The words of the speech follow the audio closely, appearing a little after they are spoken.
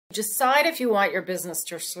Decide if you want your business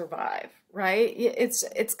to survive, right?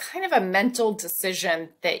 It's kind of a mental decision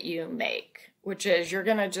that you make, which is you're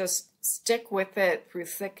going to just stick with it through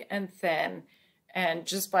thick and thin and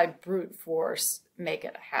just by brute force make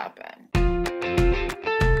it happen.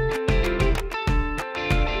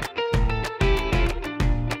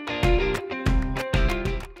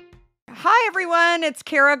 Hi, everyone. It's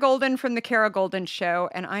Kara Goldin from The Kara Goldin Show,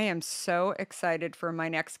 and I am so excited for my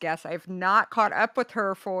next guest. I've not caught up with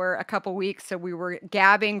her for a couple weeks, so we were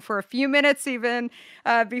gabbing for a few minutes even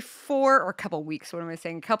before, or a couple weeks, what am I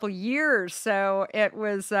saying? A couple years. So it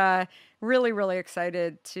was really, really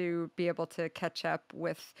excited to be able to catch up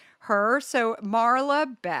with her. So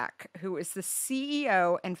Marla Beck, who is the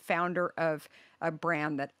CEO and founder of a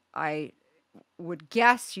brand that I would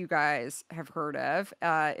guess you guys have heard of.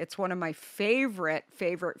 It's one of my favorite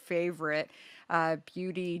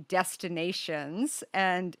beauty destinations,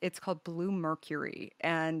 and it's called Bluemercury.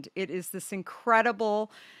 And it is this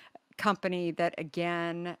incredible company that,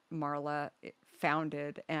 again, Marla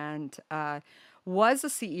founded and was a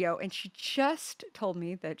CEO. And she just told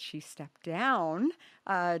me that she stepped down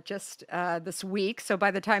just this week. So by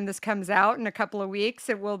the time this comes out in a couple of weeks,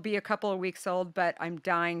 it will be a couple of weeks old, but I'm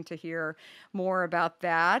dying to hear more about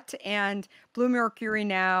that. And Bluemercury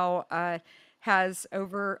now has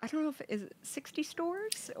over, I don't know if is it 60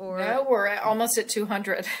 stores or No, we're almost at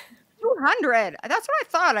 200. 200. That's what I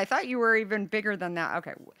thought. I thought you were even bigger than that.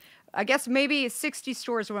 Okay. I guess maybe 60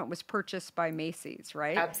 stores when it was purchased by Macy's,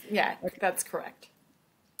 right? Yeah, that's correct.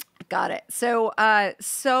 Got it. So,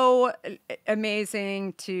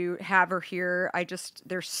 amazing to have her here.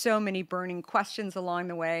 There's so many burning questions along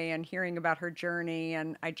the way and hearing about her journey.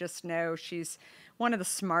 And I just know she's one of the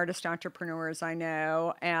smartest entrepreneurs I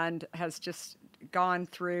know and has just gone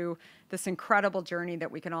through this incredible journey that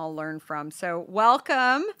we can all learn from. So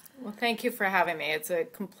welcome. Well, thank you for having me. It's a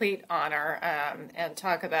complete honor. And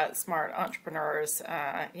talk about smart entrepreneurs.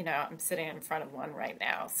 I'm sitting in front of one right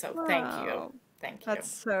now. So thank you. Wow. Thank you.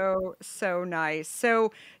 That's so nice.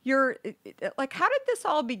 So you're like, how did this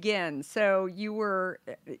all begin? So I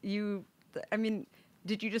mean,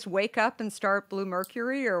 did you just wake up and start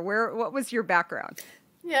Bluemercury, or what was your background?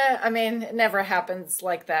 Yeah, I mean, it never happens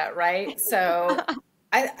like that, right? So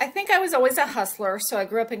I think I was always a hustler. So I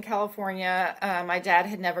grew up in California. My dad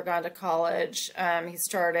had never gone to college. He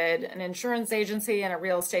started an insurance agency and a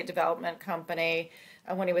real estate development company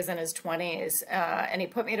when he was in his 20s. And he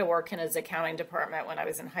put me to work in his accounting department when I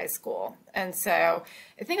was in high school. And so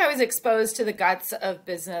I think I was exposed to the guts of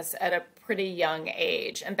business at a pretty young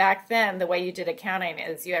age. And back then, the way you did accounting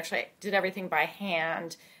is you actually did everything by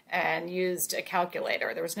hand and used a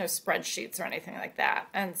calculator. There was no spreadsheets or anything like that.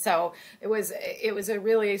 And so it was a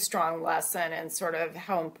really strong lesson in sort of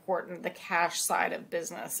how important the cash side of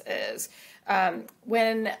business is.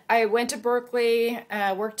 When I went to Berkeley,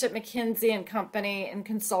 worked at McKinsey and Company in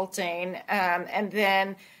consulting, and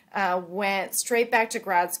then went straight back to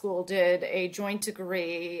grad school, did a joint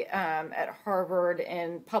degree at Harvard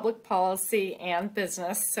in public policy and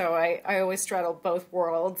business. So I always straddled both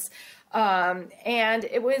worlds. And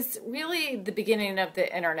it was really the beginning of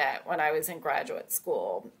the internet when I was in graduate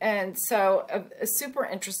school. And so a super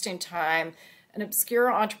interesting time. An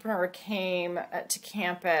obscure entrepreneur came to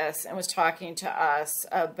campus and was talking to us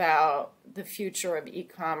about the future of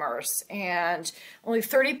e-commerce. And only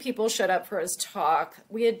 30 people showed up for his talk.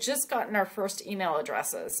 We had just gotten our first email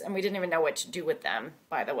addresses, and we didn't even know what to do with them,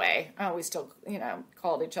 by the way. We still,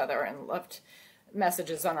 called each other and left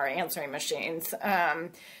messages on our answering machines.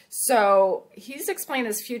 So he's explained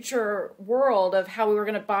this future world of how we were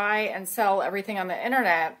going to buy and sell everything on the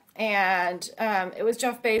internet. And it was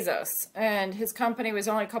Jeff Bezos, and his company was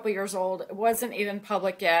only a couple years old. It wasn't even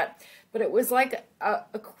public yet, but it was like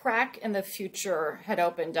a crack in the future had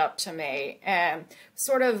opened up to me. And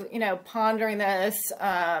sort of, pondering this,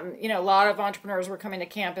 a lot of entrepreneurs were coming to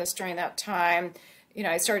campus during that time.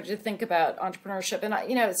 I started to think about entrepreneurship.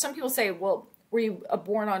 And, some people say, well, were you a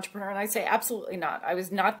born entrepreneur? And I say, absolutely not. I was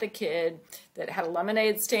not the kid that had a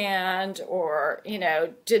lemonade stand or,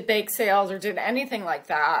 did bake sales or did anything like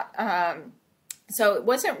that. So it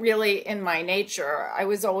wasn't really in my nature. I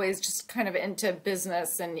was always just kind of into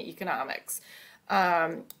business and economics.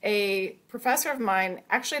 A professor of mine,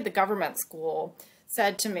 actually at the government school,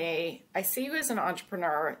 said to me, I see you as an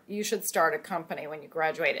entrepreneur. You should start a company when you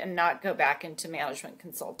graduate and not go back into management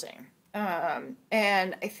consulting. And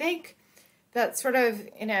I think that sort of,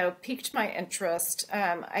 piqued my interest.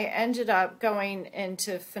 I ended up going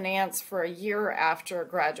into finance for a year after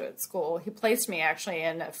graduate school. He placed me actually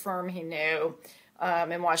in a firm he knew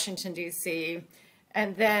in Washington, D.C.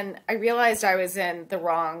 And then I realized I was in the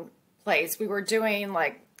wrong place. We were doing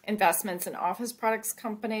like investments in office products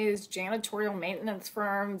companies, janitorial maintenance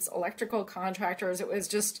firms, electrical contractors. It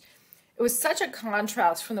was such a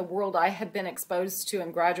contrast from the world I had been exposed to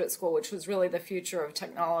in graduate school, which was really the future of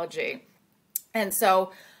technology. And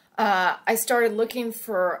so I started looking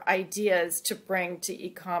for ideas to bring to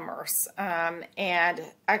e-commerce, and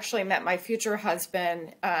actually met my future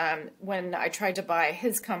husband when I tried to buy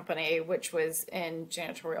his company, which was in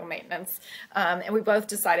janitorial maintenance. And we both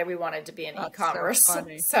decided we wanted to be in e-commerce. So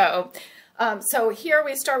funny. So here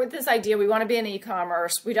we start with this idea. We want to be in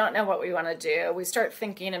e-commerce. We don't know what we want to do. We start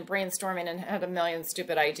thinking and brainstorming and had a million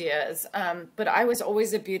stupid ideas. But I was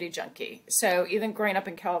always a beauty junkie. So even growing up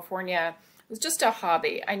in California, it was just a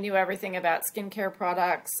hobby. I knew everything about skincare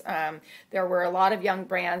products. There were a lot of young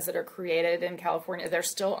brands that are created in California. There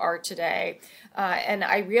still are today. And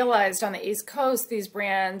I realized on the East Coast, these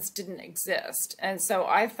brands didn't exist. And so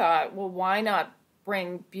I thought, well, why not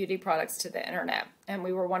bring beauty products to the internet? And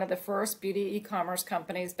we were one of the first beauty e-commerce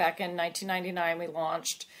companies back in 1999. We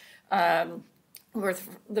launched. We were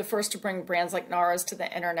the first to bring brands like NARS to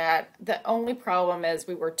the internet. The only problem is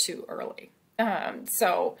we were too early.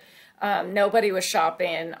 Nobody was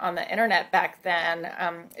shopping on the internet back then.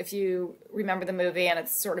 If you remember the movie, and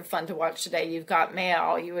it's sort of fun to watch today, You've Got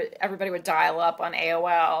Mail, everybody would dial up on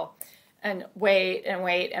AOL and wait and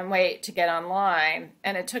wait and wait to get online,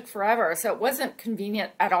 and it took forever. So it wasn't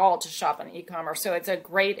convenient at all to shop on e-commerce. So it's a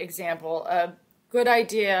great example of good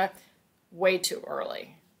idea, way too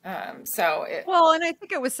early. Well, and I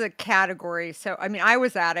think it was a category. So, I mean, I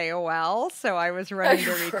was at AOL, so I was running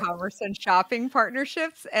their e-commerce and shopping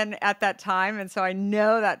partnerships and at that time. And so I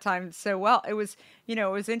know that time so well. It was, it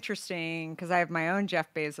was interesting because I have my own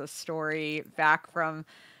Jeff Bezos story back from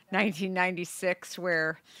 1996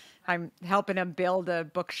 where I'm helping him build a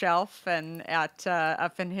bookshelf and at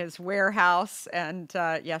up in his warehouse. And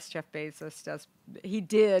yes, Jeff Bezos he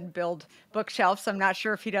did build bookshelves. I'm not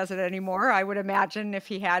sure if he does it anymore. I would imagine if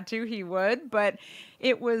he had to, he would. But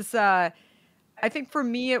it was, I think for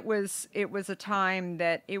me, it was a time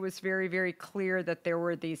that it was very, very clear that there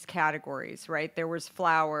were these categories, right? There was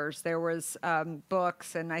flowers, there was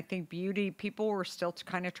books, and I think beauty, people were still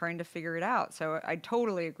kind of trying to figure it out. So I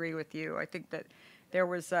totally agree with you. I think that there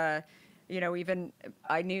was, even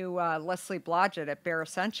I knew Leslie Blodgett at Bare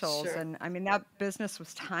Essentials, Sure. and I mean that business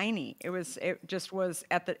was tiny. It just was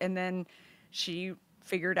and then she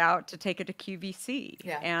figured out to take it to QVC,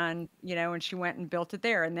 Yeah. and and she went and built it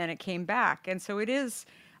there, and then it came back, and so it is.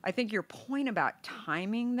 I think your point about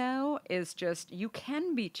timing though is just you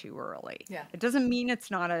can be too early. Yeah. It doesn't mean it's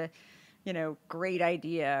not a great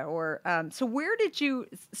idea or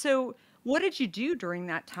so what did you do during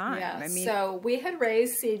that time? Yeah, I mean, so we had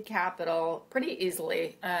raised seed capital pretty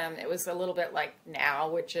easily. It was a little bit like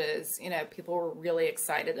now, which is, people were really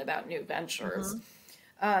excited about new ventures.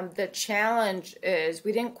 The challenge is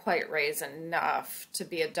we didn't quite raise enough to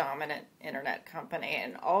be a dominant internet company.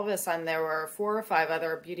 And all of a sudden there were 4 or 5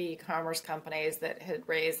 other beauty e-commerce companies that had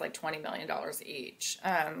raised like $20 million each.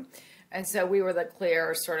 And so we were the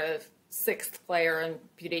clear sort of 6th player in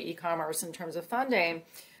beauty e-commerce in terms of funding.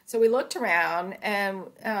 So we looked around and,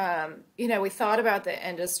 we thought about the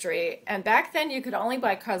industry. And back then you could only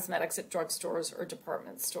buy cosmetics at drugstores or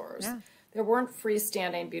department stores. Yeah. There weren't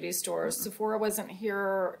freestanding beauty stores. Sephora wasn't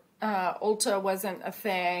here. Ulta wasn't a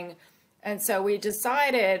thing. And so we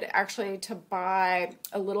decided actually to buy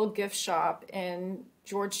a little gift shop in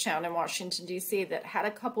Georgetown in Washington, D.C. that had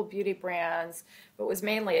a couple beauty brands, but was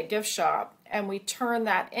mainly a gift shop. And we turned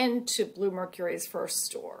that into Bluemercury's first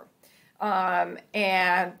store.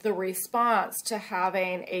 And the response to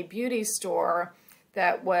having a beauty store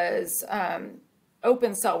that was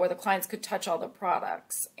open sell where the clients could touch all the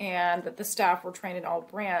products and that the staff were trained in all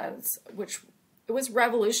brands, which it was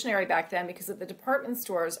revolutionary back then because at the department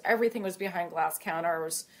stores, everything was behind glass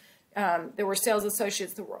counters. There were sales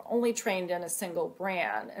associates that were only trained in a single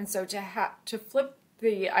brand. And so to flip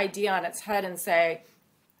the idea on its head and say,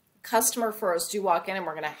 customer first, you walk in and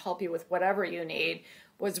we're going to help you with whatever you need,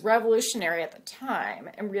 was revolutionary at the time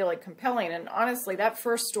and really compelling. And honestly, that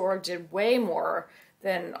first store did way more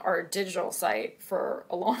than our digital site for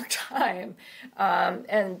a long time.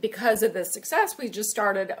 And because of this success, we just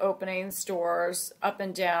started opening stores up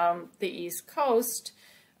and down the East Coast.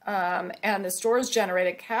 And the stores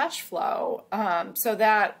generated cash flow. So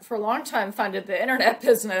that for a long time funded the internet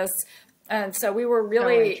business. And so we were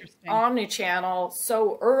really omni-channel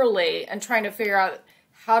so early and trying to figure out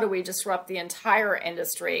how do we disrupt the entire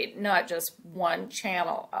industry, not just one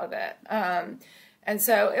channel of it. And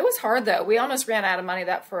so it was hard, though. We almost ran out of money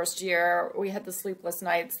that first year. We had the sleepless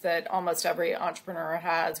nights that almost every entrepreneur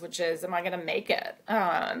has, which is, am I going to make it?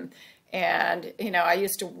 And, I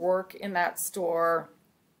used to work in that store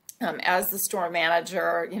as the store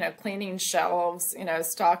manager, cleaning shelves,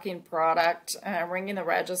 stocking product, ringing the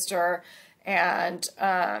register. And,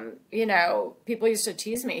 people used to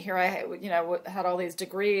tease me. Here I, had all these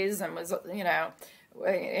degrees and was,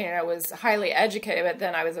 was highly educated, but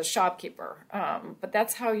then I was a shopkeeper. But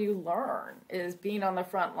that's how you learn, is being on the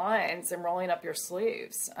front lines and rolling up your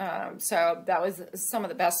sleeves. So that was some of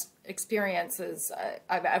the best experiences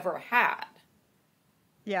I've ever had.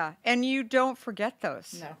 Yeah, and you don't forget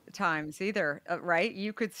those No. times either, right?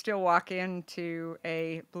 You could still walk into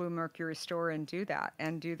a Bluemercury store and do that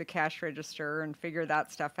and do the cash register and figure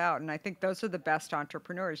that stuff out. And I think those are the best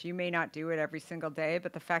entrepreneurs. You may not do it every single day,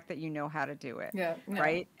 but the fact that you know how to do it, Yeah, no,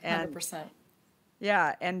 right? And 100%.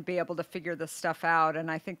 yeah, and be able to figure this stuff out.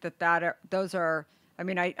 And I think those are, I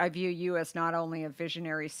mean, I view you as not only a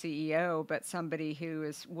visionary CEO, but somebody who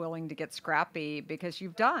is willing to get scrappy because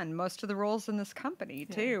you've done most of the roles in this company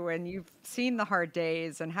Yeah. too. And you've seen the hard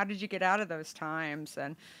days and how did you get out of those times?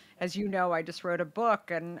 And as you know, I just wrote a book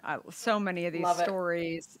and so many of these Love it.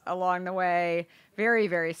 stories along the way, very,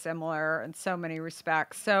 very similar in so many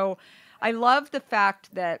respects. So I love the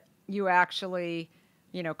fact that you actually,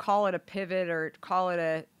 call it a pivot or call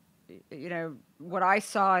it what I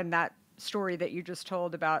saw in that story that you just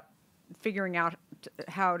told about figuring out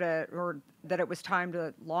how to, or that it was time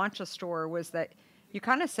to launch a store was that you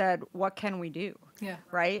kind of said, what can we do? Yeah.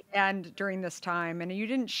 Right. And during this time, and you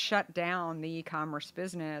didn't shut down the e-commerce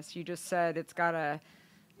business. You just said it's got to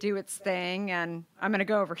do its thing. And I'm going to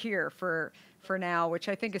go over here for now, which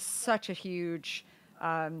I think is such a huge,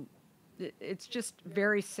 it's just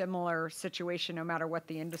very similar situation no matter what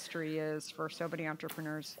the industry is for so many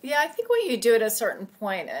entrepreneurs. Yeah, I think what you do at a certain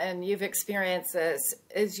point, and you've experienced this,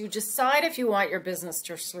 is you decide if you want your business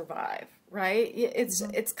to survive, right?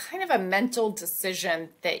 It's kind of a mental decision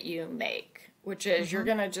that you make, which is you're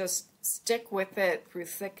going to just stick with it through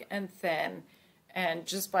thick and thin, and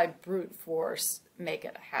just by brute force make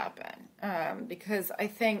it happen. Because I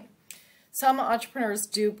think some entrepreneurs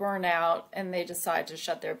do burn out and they decide to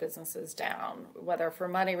shut their businesses down, whether for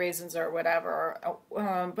money reasons or whatever.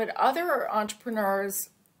 But other entrepreneurs,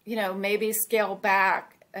 maybe scale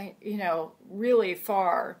back, really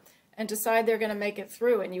far and decide they're going to make it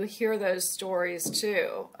through. And you hear those stories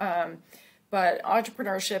too. But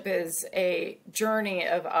entrepreneurship is a journey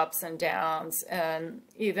of ups and downs. And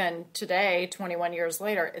even today, 21 years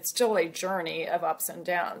later, it's still a journey of ups and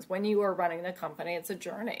downs. When you are running a company, it's a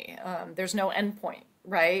journey. There's no end point,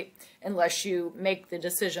 right? Unless you make the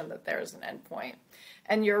decision that there's an end point.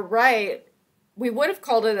 And you're right. We would have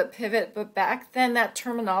called it a pivot, but back then that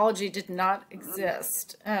terminology did not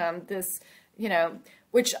exist.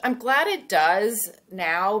 Which I'm glad it does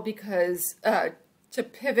now, because to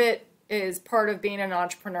pivot is part of being an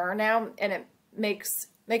entrepreneur now, and it makes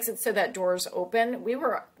it so that doors open. We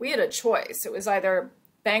had a choice. It was either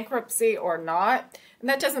bankruptcy or not, and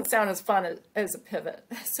that doesn't sound as fun as a pivot.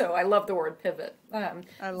 So I love the word pivot.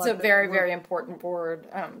 It's a very, very important word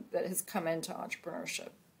that has come into entrepreneurship.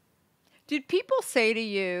 Did people say to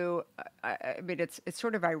you, I mean, it's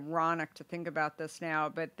sort of ironic to think about this now,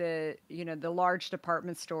 but the large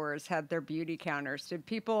department stores had their beauty counters. Did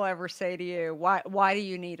people ever say to you, why do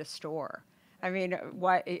you need a store? I mean,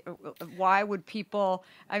 why would people,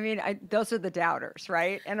 I mean, those are the doubters,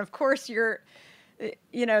 right? And of course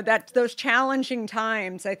that those challenging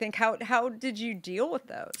times, I think, how did you deal with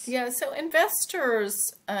those? Yeah, so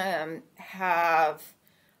investors have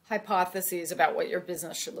hypotheses about what your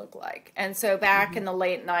business should look like. And so back in the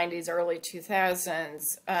late 90s, early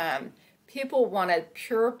 2000s, people wanted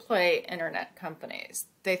pure play internet companies.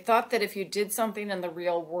 They thought that if you did something in the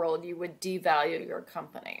real world, you would devalue your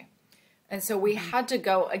company. And so we had to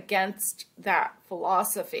go against that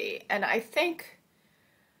philosophy. And I think,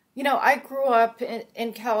 I grew up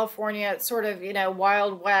in California. It's sort of,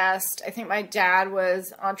 Wild West. I think my dad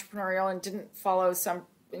was entrepreneurial and didn't follow some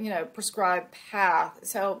prescribed path.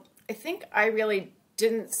 So I think I really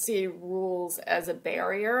didn't see rules as a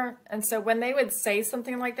barrier. And so when they would say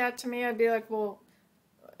something like that to me, I'd be like, well,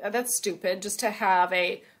 that's stupid. Just to have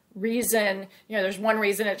a reason, there's one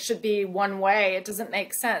reason it should be one way. It doesn't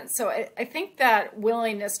make sense. So I think that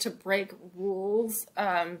willingness to break rules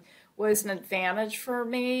was an advantage for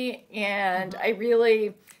me. And I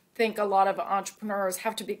really think a lot of entrepreneurs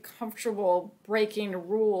have to be comfortable breaking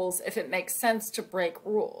rules if it makes sense to break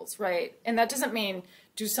rules, right? And that doesn't mean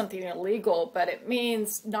do something illegal, but it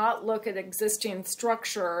means not look at existing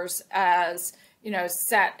structures as,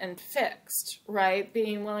 set and fixed, right?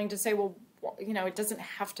 Being willing to say, well, it doesn't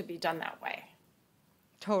have to be done that way.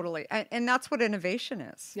 Totally. And that's what innovation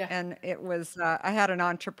is. Yeah. And it was, I had an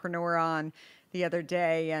entrepreneur on the other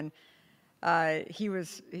day, and he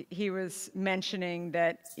was mentioning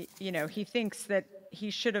that he thinks that he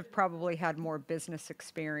should have probably had more business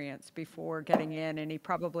experience before getting in, and he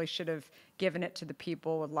probably should have given it to the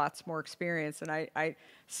people with lots more experience. And I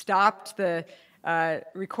stopped the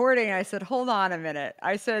recording. I said, hold on a minute.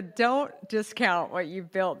 I said, don't discount what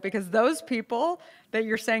you've built, because those people that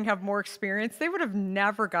you're saying have more experience, they would have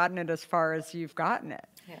never gotten it as far as you've gotten it.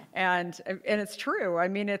 Yeah. And it's true. I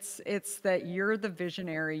mean, it's that you're the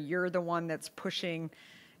visionary, you're the one that's pushing,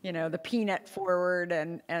 the peanut forward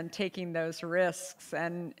and taking those risks.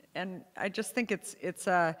 And I just think it's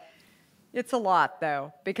a lot,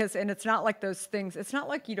 though, because, and it's not like those things, it's not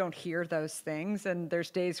like you don't hear those things. And there's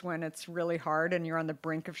days when it's really hard and you're on the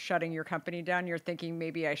brink of shutting your company down. You're thinking,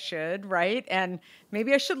 maybe I should, right? And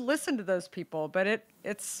maybe I should listen to those people. But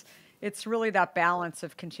it's really that balance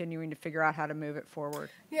of continuing to figure out how to move it forward.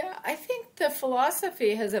 Yeah, I think the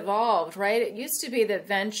philosophy has evolved, right? It used to be that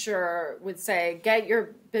venture would say, get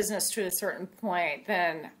your business to a certain point,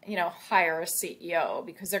 then, hire a CEO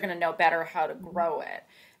because they're going to know better how to grow it.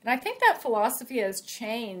 And I think that philosophy has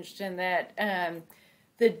changed in that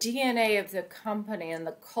the DNA of the company and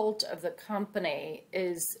the cult of the company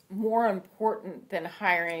is more important than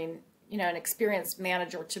hiring, an experienced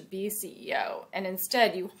manager to be CEO. And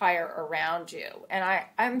instead, you hire around you. And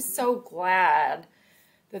I'm so glad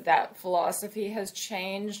that philosophy has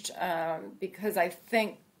changed because I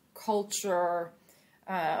think culture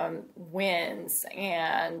wins,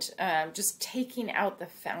 and just taking out the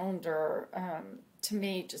founder to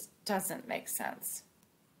me just doesn't make sense.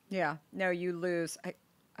 Yeah, no, you lose.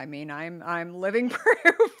 I mean, I'm living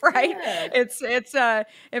proof, right? Yeah.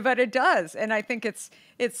 But it does, and I think it's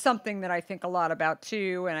something that I think a lot about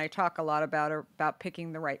too, and I talk a lot about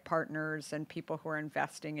picking the right partners and people who are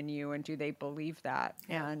investing in you, and do they believe that?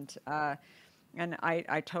 Yeah. And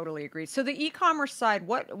I totally agree. So the e-commerce side,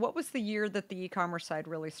 what was the year that the e-commerce side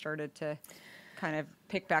really started to kind of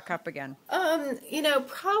pick back up again?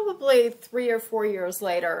 Probably 3 or 4 years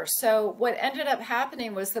later. So what ended up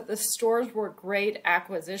happening was that the stores were great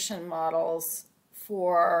acquisition models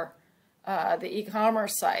for the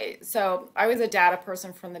e-commerce site. So I was a data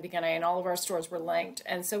person from the beginning, and all of our stores were linked.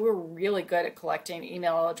 And so we were really good at collecting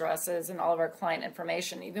email addresses and all of our client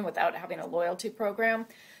information, even without having a loyalty program.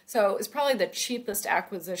 So it was probably the cheapest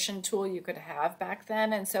acquisition tool you could have back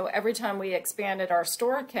then. And so every time we expanded our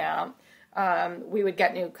store count, we would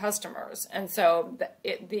get new customers. And so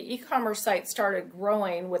the e-commerce site started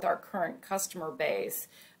growing with our current customer base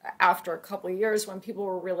after a couple of years when people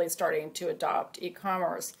were really starting to adopt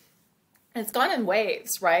e-commerce. And it's gone in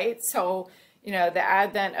waves, right? So, the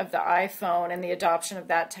advent of the iPhone and the adoption of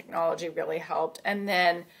that technology really helped. And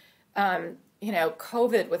then,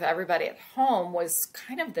 COVID with everybody at home was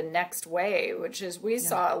kind of the next wave, which is we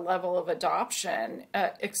saw a level of adoption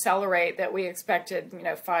accelerate that we expected,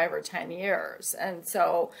 5 or 10 years. And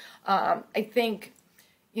so I think,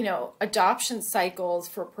 adoption cycles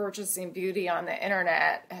for purchasing beauty on the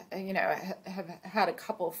internet, have had a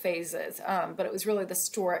couple phases, but it was really the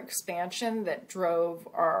store expansion that drove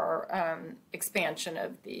our expansion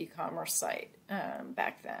of the e-commerce site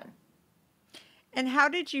back then. And how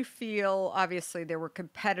did you feel? Obviously, there were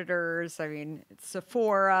competitors. I mean,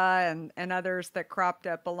 Sephora and others that cropped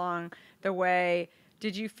up along the way.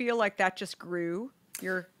 Did you feel like that just grew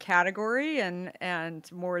your category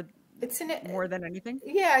and more than anything?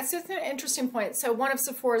 Yeah, so it's an interesting point. So one of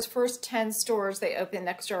Sephora's first 10 stores, they opened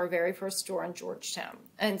next to our very first store in Georgetown.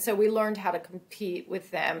 And so we learned how to compete with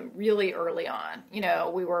them really early on.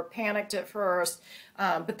 We were panicked at first,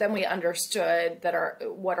 but then we understood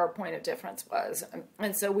what our point of difference was.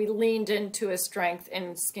 And so we leaned into a strength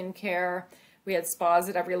in skincare. We had spas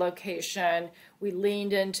at every location. We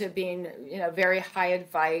leaned into being, very high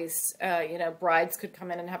advice. Brides could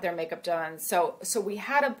come in and have their makeup done. So we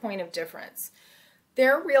had a point of difference.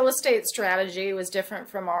 Their real estate strategy was different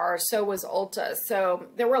from ours. So was Ulta. So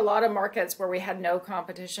there were a lot of markets where we had no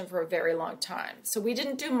competition for a very long time. So we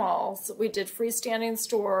didn't do malls. We did freestanding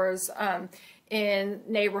stores in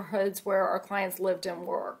neighborhoods where our clients lived and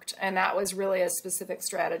worked. And that was really a specific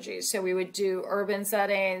strategy. So we would do urban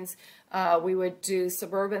settings. We would do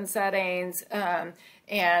suburban settings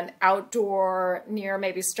and outdoor near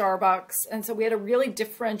maybe Starbucks. And so we had a really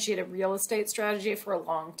differentiated real estate strategy for a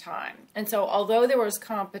long time. And so although there was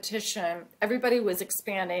competition, everybody was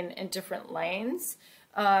expanding in different lanes.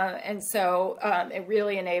 And so it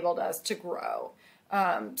really enabled us to grow.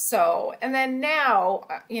 And then now,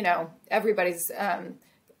 everybody's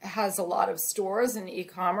has a lot of stores and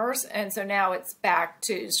e-commerce. And so now it's back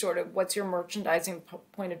to sort of what's your merchandising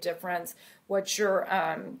point of difference? What is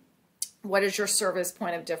your service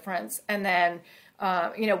point of difference? And then,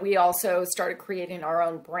 we also started creating our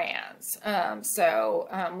own brands.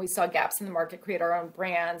 We saw gaps in the market, create our own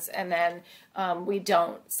brands, and then we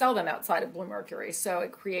don't sell them outside of Bluemercury. So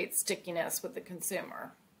it creates stickiness with the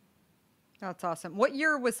consumer. That's awesome. What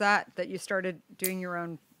year was that you started doing your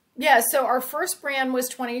own? Yeah, so our first brand was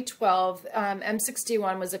 2012.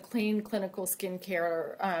 M61 was a clean clinical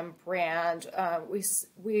skincare brand.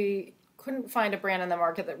 We couldn't find a brand in the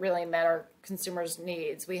market that really met our consumers'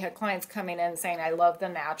 needs. We had clients coming in saying, I love the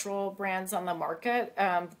natural brands on the market.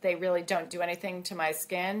 They really don't do anything to my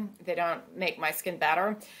skin. They don't make my skin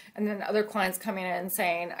better. And then other clients coming in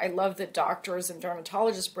saying, I love the doctors and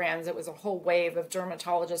dermatologist brands. It was a whole wave of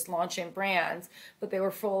dermatologists launching brands, but they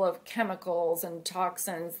were full of chemicals and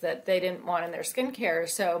toxins that they didn't want in their skincare.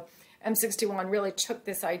 So M61 really took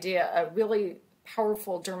this idea of really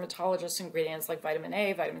powerful dermatologist ingredients like vitamin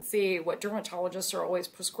A, vitamin C, what dermatologists are always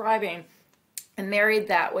prescribing, and married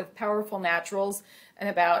that with powerful naturals and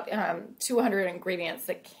about 200 ingredients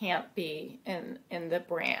that can't be in the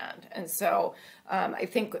brand. And so I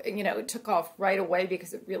think, it took off right away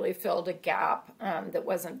because it really filled a gap that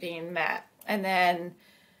wasn't being met. And then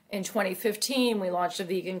in 2015, we launched a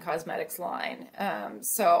vegan cosmetics line.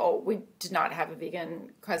 So we did not have a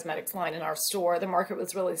vegan cosmetics line in our store. The market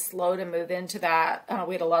was really slow to move into that.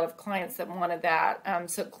 We had a lot of clients that wanted that.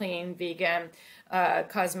 So clean, vegan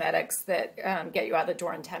cosmetics that get you out the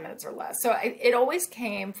door in 10 minutes or less. So it always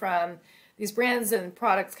came from, these brands and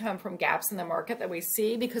products come from gaps in the market that we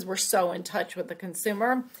see because we're so in touch with the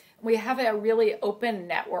consumer. We have a really open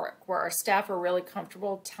network where our staff are really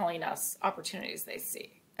comfortable telling us opportunities they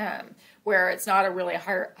see. Where it's not a really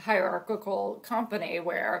hierarchical company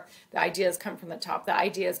where the ideas come from the top. The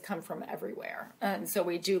ideas come from everywhere. And so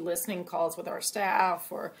we do listening calls with our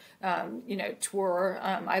staff or, tour.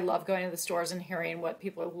 I love going to the stores and hearing what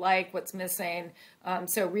people like, what's missing.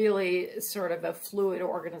 So really sort of a fluid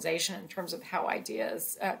organization in terms of how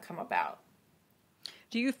ideas come about.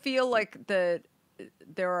 Do you feel like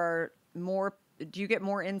there are more, do you get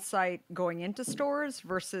more insight going into stores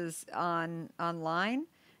versus online?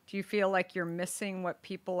 Do you feel like you're missing what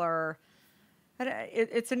people are?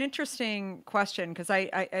 It's an interesting question because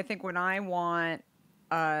I think when I want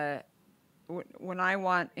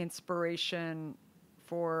inspiration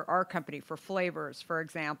for our company for flavors, for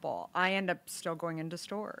example, I end up still going into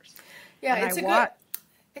stores. Yeah,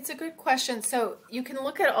 it's a good question. So you can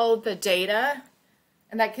look at all of the data,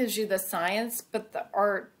 and that gives you the science, but the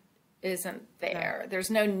art isn't there. There's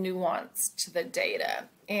no nuance to the data,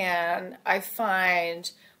 and I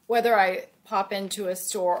find whether I pop into a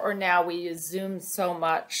store or now we use Zoom so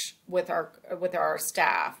much with our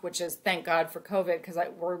staff, which is thank God for COVID because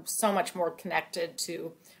we're so much more connected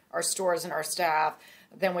to our stores and our staff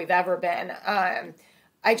than we've ever been.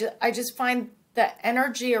 I just find the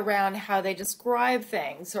energy around how they describe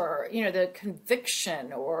things, or the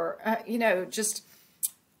conviction, or just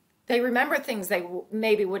they remember things they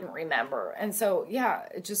maybe wouldn't remember. And so, yeah,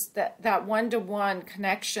 just that one-to-one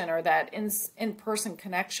connection or that in-person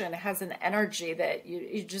connection has an energy that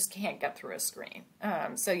you just can't get through a screen.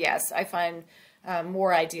 So yes, I find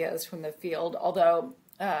more ideas from the field, although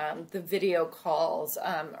the video calls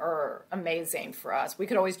are amazing for us. We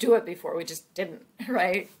could always do it before, we just didn't,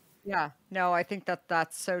 right? Yeah, no, I think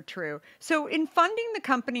that's so true. So in funding the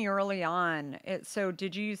company early on, so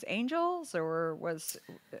did you use angels or was,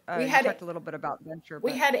 We you had talked a little bit about venture,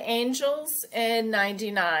 We but had angels in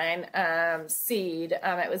 99, seed.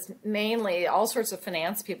 It was mainly all sorts of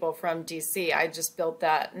finance people from DC. I just built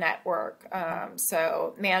that network.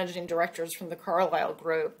 So managing directors from the Carlyle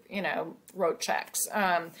Group, wrote checks.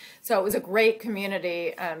 So it was a great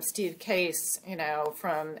community. Steve Case,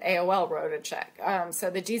 from AOL wrote a check.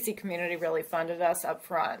 So the DC community really funded us up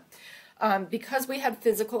front. Because we had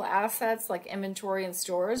physical assets like inventory and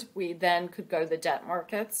stores, we then could go to the debt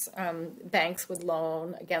markets. Banks would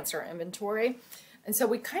loan against our inventory. And so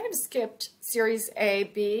we kind of skipped Series A,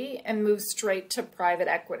 B, and moved straight to private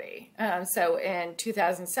equity. So in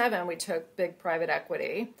 2007, we took big private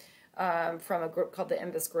equity from a group called the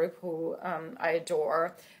Invest Group, who I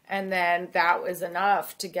adore. And then that was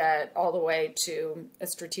enough to get all the way to a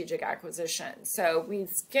strategic acquisition. So we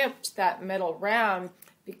skipped that middle round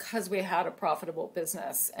because we had a profitable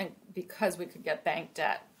business and because we could get bank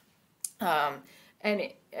debt. As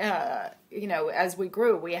we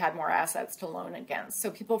grew, we had more assets to loan against.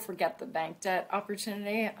 So people forget the bank debt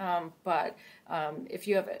opportunity, but if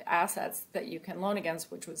you have assets that you can loan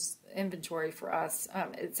against, which was inventory for us,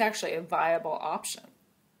 it's actually a viable option.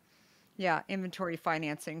 Yeah, inventory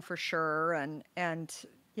financing for sure. And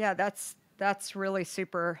yeah, that's really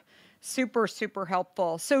super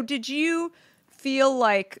helpful. So did you feel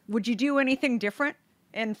like would you do anything different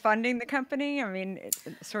in funding the company? I mean,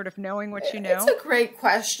 sort of knowing what you It's know. a great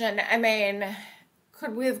question. I mean,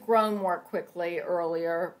 could we have grown more quickly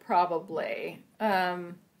earlier? Probably.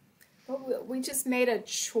 But we just made a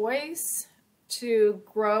choice to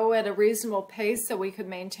grow at a reasonable pace so we could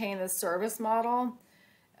maintain the service model.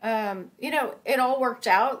 It all worked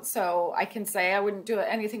out, so I can say I wouldn't do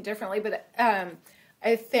anything differently. But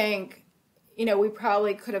I think, we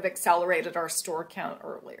probably could have accelerated our store count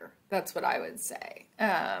earlier. That's what I would say,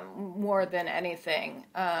 more than anything.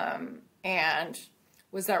 And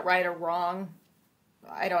was that right or wrong?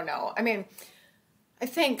 I don't know. I mean, I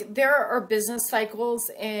think there are business cycles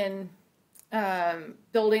in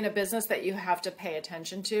building a business that you have to pay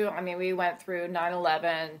attention to. I mean, we went through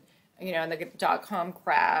 9/11, and the dot-com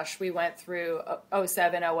crash. We went through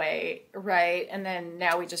 '07, '08, right? And then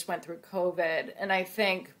now we just went through COVID. And I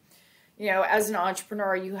think, as an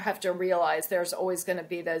entrepreneur, you have to realize there's always going to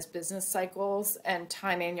be those business cycles, and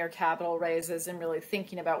timing your capital raises and really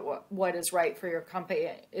thinking about what is right for your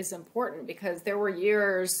company is important, because there were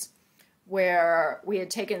years where we had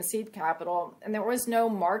taken seed capital and there was no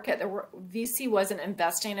market. VC wasn't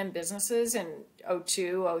investing in businesses in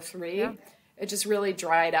 '02, Yeah. '03. It just really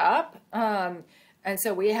dried up. And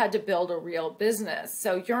so we had to build a real business.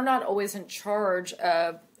 So you're not always in charge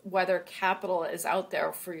of whether capital is out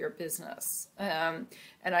there for your business. And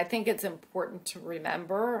I think it's important to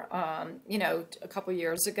remember, a couple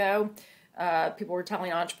years ago, people were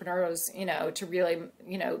telling entrepreneurs, to really,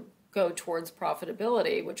 go towards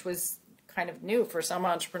profitability, which was kind of new for some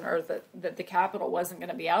entrepreneurs, that the capital wasn't going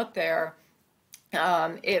to be out there.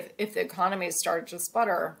 If the economy started to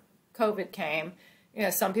sputter, COVID came,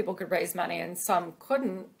 some people could raise money and some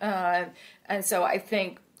couldn't. And so I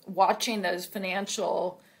think watching those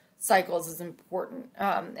financial cycles is important.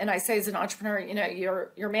 And I say, as an entrepreneur,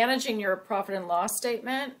 you're managing your profit and loss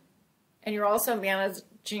statement, and you're also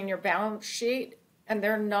managing your balance sheet, and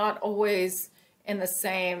they're not always in the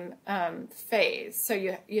same phase. So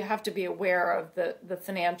you have to be aware of the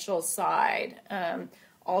financial side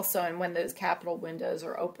also, and when those capital windows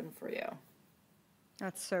are open for you.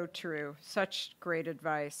 That's so true. Such great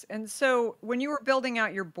advice. And so when you were building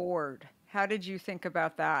out your board, how did you think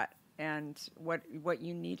about that and what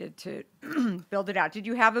you needed to build it out? Did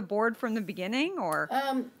you have a board from the beginning or?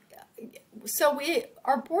 So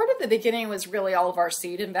our board at the beginning was really all of our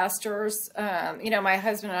seed investors. My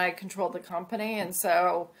husband and I controlled the company, and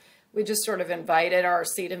so we just sort of invited our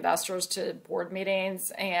seed investors to board meetings,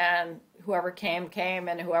 and whoever came,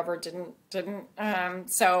 and whoever didn't.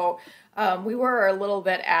 We were a little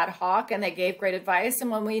bit ad hoc, and they gave great advice. And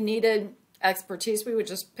when we needed expertise, we would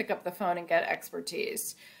just pick up the phone and get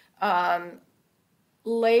expertise.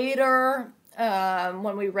 Later,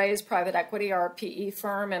 when we raised private equity, our PE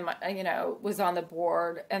firm and was on the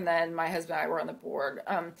board, and then my husband and I were on the board.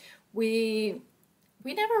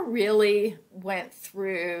 We never really went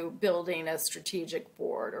through building a strategic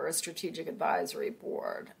board or a strategic advisory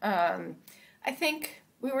board. I think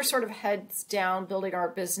we were sort of heads down building our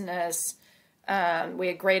business. We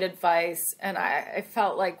had great advice, and I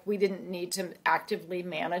felt like we didn't need to actively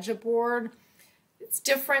manage a board. It's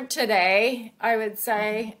different today, I would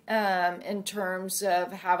say, in terms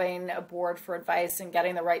of having a board for advice and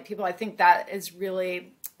getting the right people. I think that is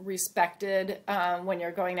really respected when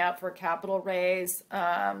you're going out for a capital raise.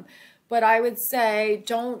 But I would say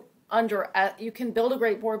you can build a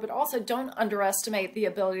great board, but also don't underestimate the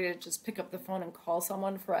ability to just pick up the phone and call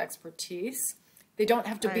someone for expertise. They don't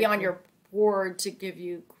have to I be on agree. your board to give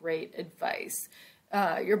you great advice.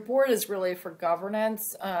 Your board is really for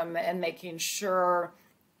governance and making sure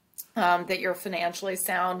that you're financially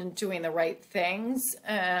sound and doing the right things.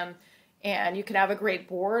 And you can have a great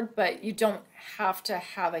board, but you don't have to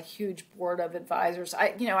have a huge board of advisors.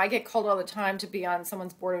 I get called all the time to be on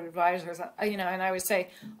someone's board of advisors, and I always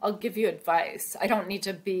say, I'll give you advice. I don't need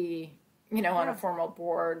to be, on a Yeah, formal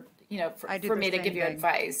board, I did for the me to same give you thing.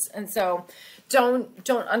 advice. And so don't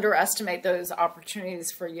underestimate those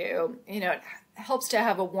opportunities for you. It helps to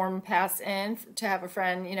have a warm pass in, to have a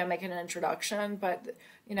friend, make an introduction, but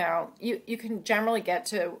you can generally get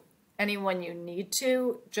to anyone you need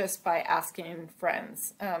to just by asking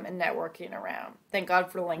friends and networking around. Thank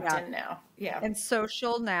God for Yeah. LinkedIn now. Yeah. And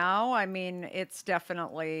social now, I mean,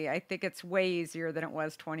 I think it's way easier than it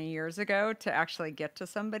was 20 years ago to actually get to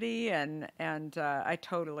somebody. And I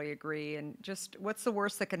totally agree. And just what's the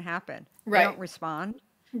worst that can happen? They don't Right. respond.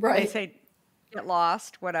 They Right. say, get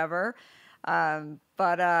lost, whatever.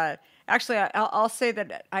 But actually, I'll say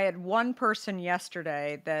that I had one person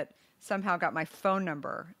yesterday that somehow got my phone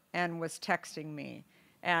number and was texting me,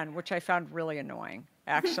 and which I found really annoying,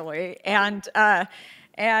 actually.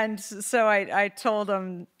 And so I told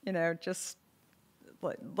him, just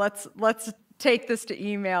let's take this to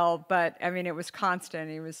email. But I mean, it was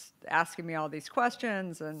constant. He was asking me all these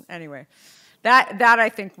questions, and anyway, that I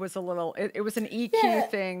think was a little. It was an EQ Yeah,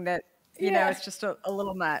 thing that yeah. it's just a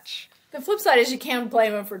little much. The flip side is you can't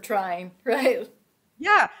blame them for trying, right?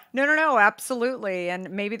 Yeah, no, no, no, absolutely. And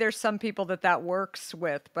maybe there's some people that that works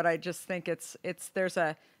with, but I just think there's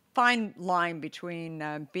a fine line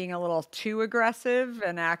between being a little too aggressive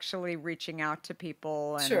and actually reaching out to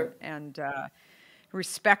people Sure. and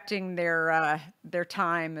respecting their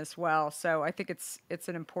time as well. So I think it's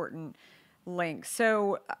an important link.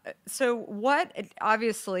 So what?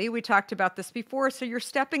 Obviously, we talked about this before. So you're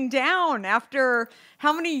stepping down after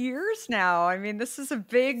how many years now? I mean, this is a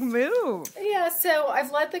big move. Yeah, so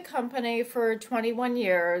I've led the company for 21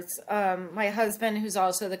 years. My husband, who's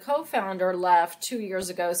also the co-founder, left 2 years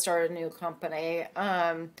ago, started a new company.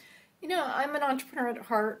 I'm an entrepreneur at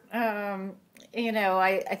heart.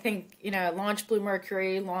 I think, launched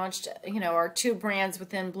Bluemercury, launched, our two brands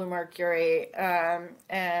within Bluemercury.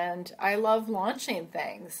 And I love launching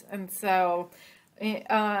things. And so,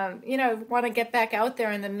 want to get back out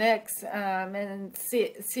there in the mix and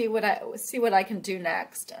see what I can do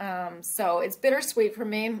next. So it's bittersweet for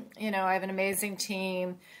me. I have an amazing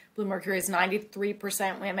team. Bluemercury is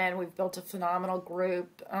 93% women. We've built a phenomenal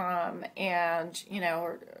group, and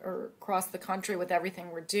are across the country with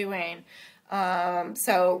everything we're doing.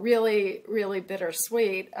 So really, really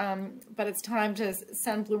bittersweet. But it's time to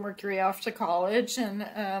send Bluemercury off to college, and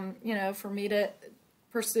for me to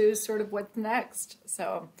pursue sort of what's next.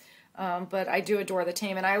 So, but I do adore the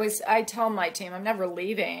team, and I tell my team I'm never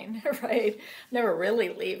leaving, right? Never really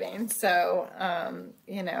leaving. So,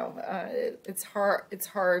 it's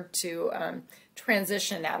hard to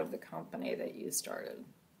transition out of the company that you started.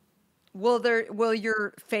 Will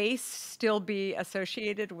your face still be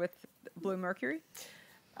associated with Bluemercury?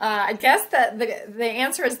 I guess that the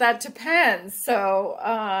answer is that depends. So,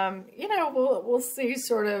 we'll see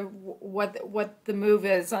sort of what the move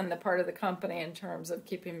is on the part of the company in terms of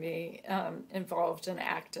keeping me involved and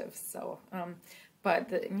active. So,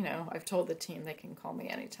 but I've told the team they can call me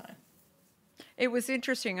anytime. It was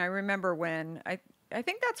interesting. I remember when I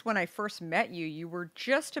think that's when I first met you. You were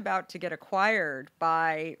just about to get acquired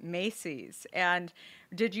by Macy's. And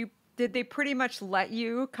did they pretty much let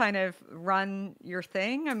you kind of run your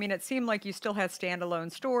thing? I mean, it seemed like you still had standalone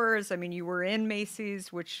stores. I mean, you were in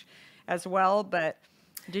Macy's, which as well, but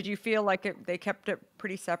did you feel like they kept it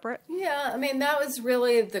pretty separate? Yeah, I mean, that was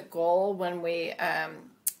really the goal when we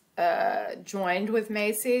joined with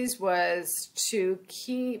Macy's, was to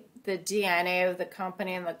keep the DNA of the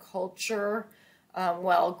company and the culture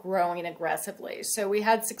while growing aggressively. So we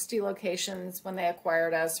had 60 locations when they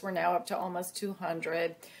acquired us. We're now up to almost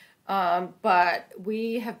 200. But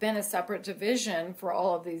we have been a separate division for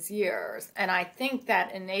all of these years. And I think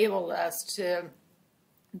that enabled us to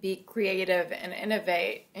be creative and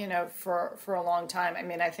innovate, for a long time. I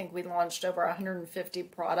mean, I think we launched over 150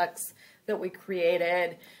 products that we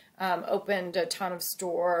created, opened a ton of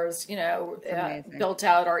stores, It's amazing. built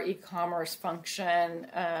out our e-commerce function.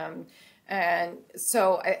 And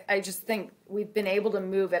so I just think we've been able to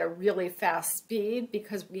move at a really fast speed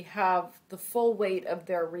because we have the full weight of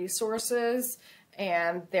their resources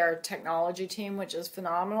and their technology team, which is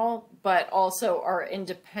phenomenal, but also are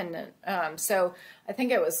independent. So I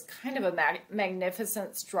think it was kind of a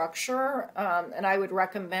magnificent structure. And I would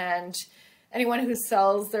recommend anyone who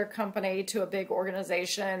sells their company to a big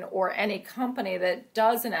organization or any company that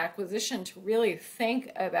does an acquisition to really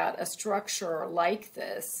think about a structure like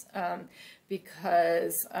this,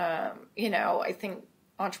 because I think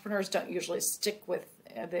entrepreneurs don't usually stick with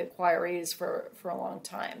the acquirees for a long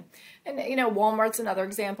time. And Walmart's another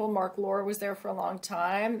example. Mark Lohr was there for a long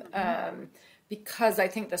time, because I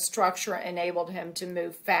think the structure enabled him to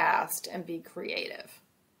move fast and be creative.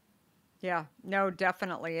 Yeah, no,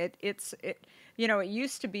 definitely. It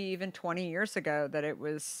used to be even 20 years ago that it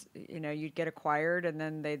was, you'd get acquired and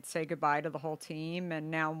then they'd say goodbye to the whole team.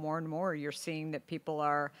 And now more and more you're seeing that people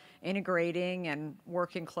are integrating and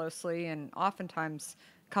working closely. And oftentimes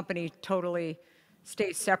company totally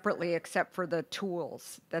stays separately except for the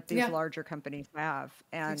tools that these Yeah, larger companies have.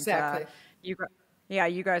 And exactly. you, gu- yeah,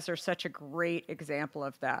 you guys are such a great example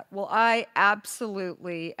of that. Well, I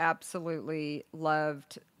absolutely, absolutely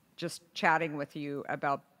loved just chatting with you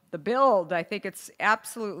about the build. I think it's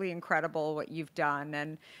absolutely incredible what you've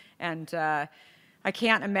done, and I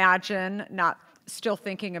can't imagine not still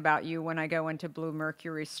thinking about you when I go into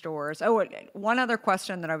Bluemercury stores. Oh, one other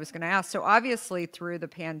question that I was going to ask. So obviously through the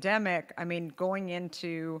pandemic, I mean, going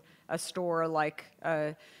into a store like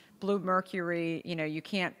Bluemercury, you know, you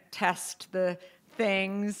can't test the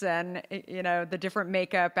things and you know the different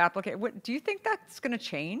makeup application. What do you think that's going to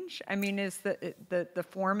change? I mean, is the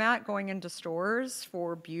format going into stores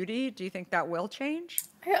for beauty? Do you think that will change?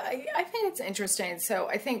 I think it's interesting. So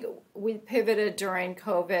I think we pivoted during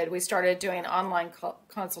COVID. We started doing online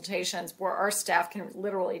consultations where our staff can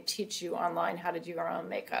literally teach you online how to do your own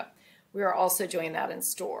makeup. We are also doing that in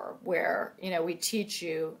store where, you know, we teach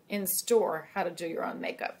you in store how to do your own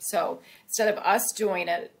makeup. So instead of us doing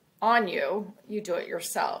it on you, you do it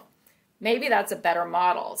yourself. Maybe that's a better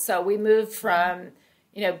model. So we moved from,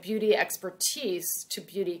 you know, beauty expertise to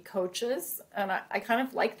beauty coaches. And I kind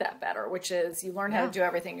of like that better, which is you learn how to do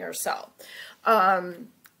everything yourself.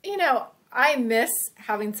 You know, I miss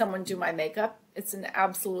having someone do my makeup. It's an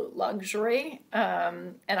absolute luxury.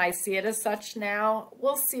 And I see it as such now.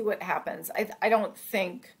 We'll see what happens. I don't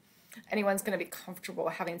think anyone's going to be comfortable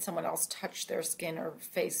having someone else touch their skin or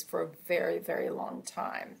face for a very, very long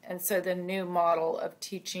time. And so the new model of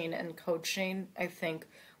teaching and coaching, I think,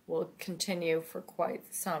 will continue for quite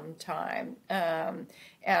some time. And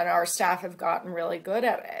our staff have gotten really good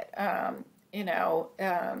at it. You know,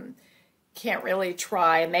 can't really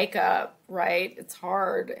try makeup, right? It's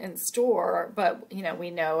hard in store, but, you know, we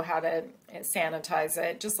know how to sanitize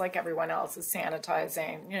it just like everyone else is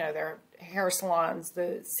sanitizing, you know, their hair salons,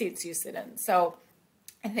 the seats you sit in. So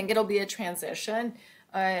I think it'll be a transition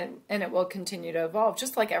and it will continue to evolve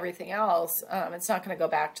just like everything else. It's not going to go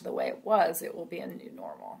back to the way it was. It will be a new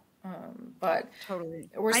normal. But totally.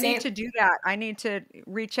 we're I seeing, need to do that. I need to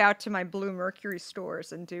reach out to my Bluemercury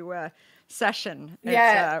stores and do a session.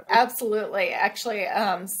 yeah, absolutely. Actually,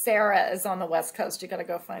 Sarah is on the West Coast. You got to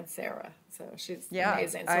go find Sarah. So she's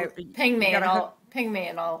amazing. So ping me and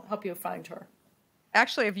I'll help you find her.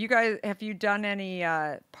 Actually, have you done any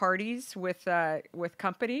parties with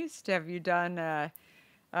companies? Have you done a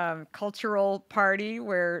cultural party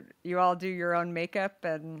where you all do your own makeup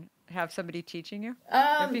and have somebody teaching you?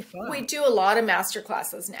 That'd be fun. We do a lot of master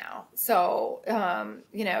classes now. So,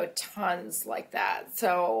 you know, tons like that.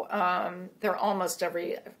 So they're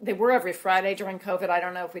they were every Friday during COVID. I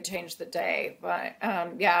don't know if we changed the day, but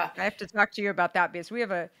yeah. I have to talk to you about that because we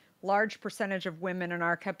have a large percentage of women in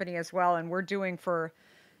our company as well. And we're doing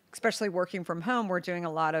especially working from home, we're doing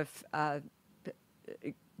a lot of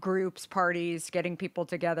groups, parties, getting people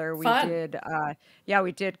together. We did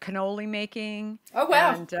cannoli making. Oh,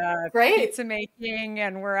 wow. And great. Pizza making.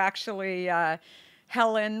 And we're actually,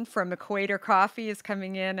 Helen from Equator Coffee is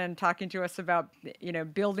coming in and talking to us about, you know,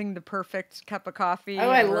 building the perfect cup of coffee. Oh,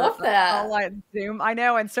 I love that. All on Zoom. I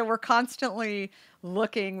know. And so we're constantly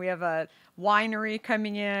looking. We have a winery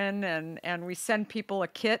coming in and we send people a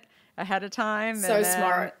kit ahead of time. So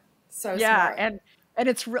smart. So yeah, smart. And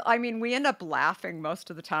it's I mean, we end up laughing most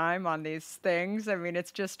of the time on these things. I mean,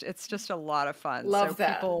 it's just a lot of fun. Love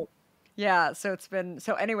that. People, yeah. So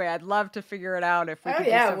anyway, I'd love to figure it out if we could.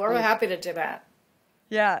 Yeah, we're happy to do that.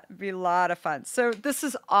 Yeah, it'd be a lot of fun. So this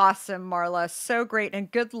is awesome, Marla. So great,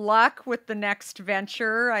 and good luck with the next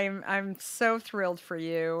venture. I'm so thrilled for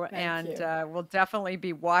you, Thank you. We'll definitely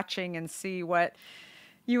be watching and see what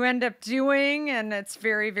you end up doing, and it's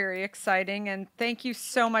very, very exciting. And thank you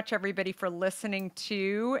so much, everybody, for listening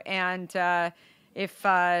to. And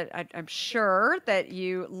I'm sure that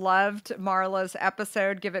you loved Marla's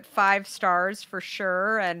episode, give it 5 stars for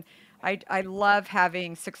sure. And I love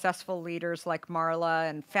having successful leaders like Marla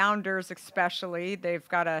and founders especially. They've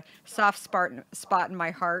got a soft spot in my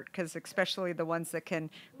heart because especially the ones that can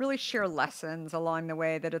really share lessons along the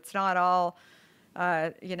way, that it's not all,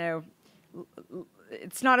 you know,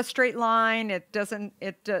 it's not a straight line.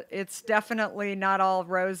 It's definitely not all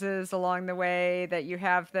roses along the way, that you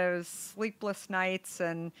have those sleepless nights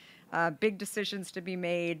and big decisions to be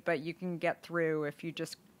made, but you can get through if you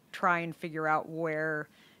just try and figure out where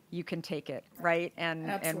you can take it, right?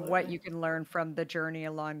 And what you can learn from the journey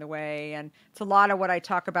along the way. And it's a lot of what I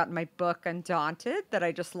talk about in my book, Undaunted, that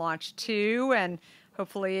I just launched too. And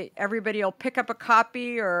hopefully everybody will pick up a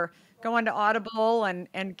copy or go onto Audible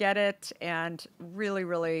and get it. And really,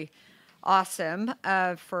 really awesome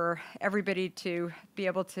for everybody to be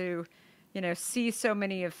able to, you know, see so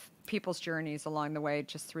many of people's journeys along the way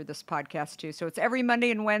just through this podcast too. So it's every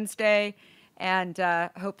Monday and Wednesday. And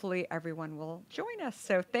hopefully everyone will join us.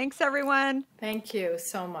 So thanks, everyone. Thank you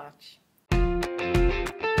so much.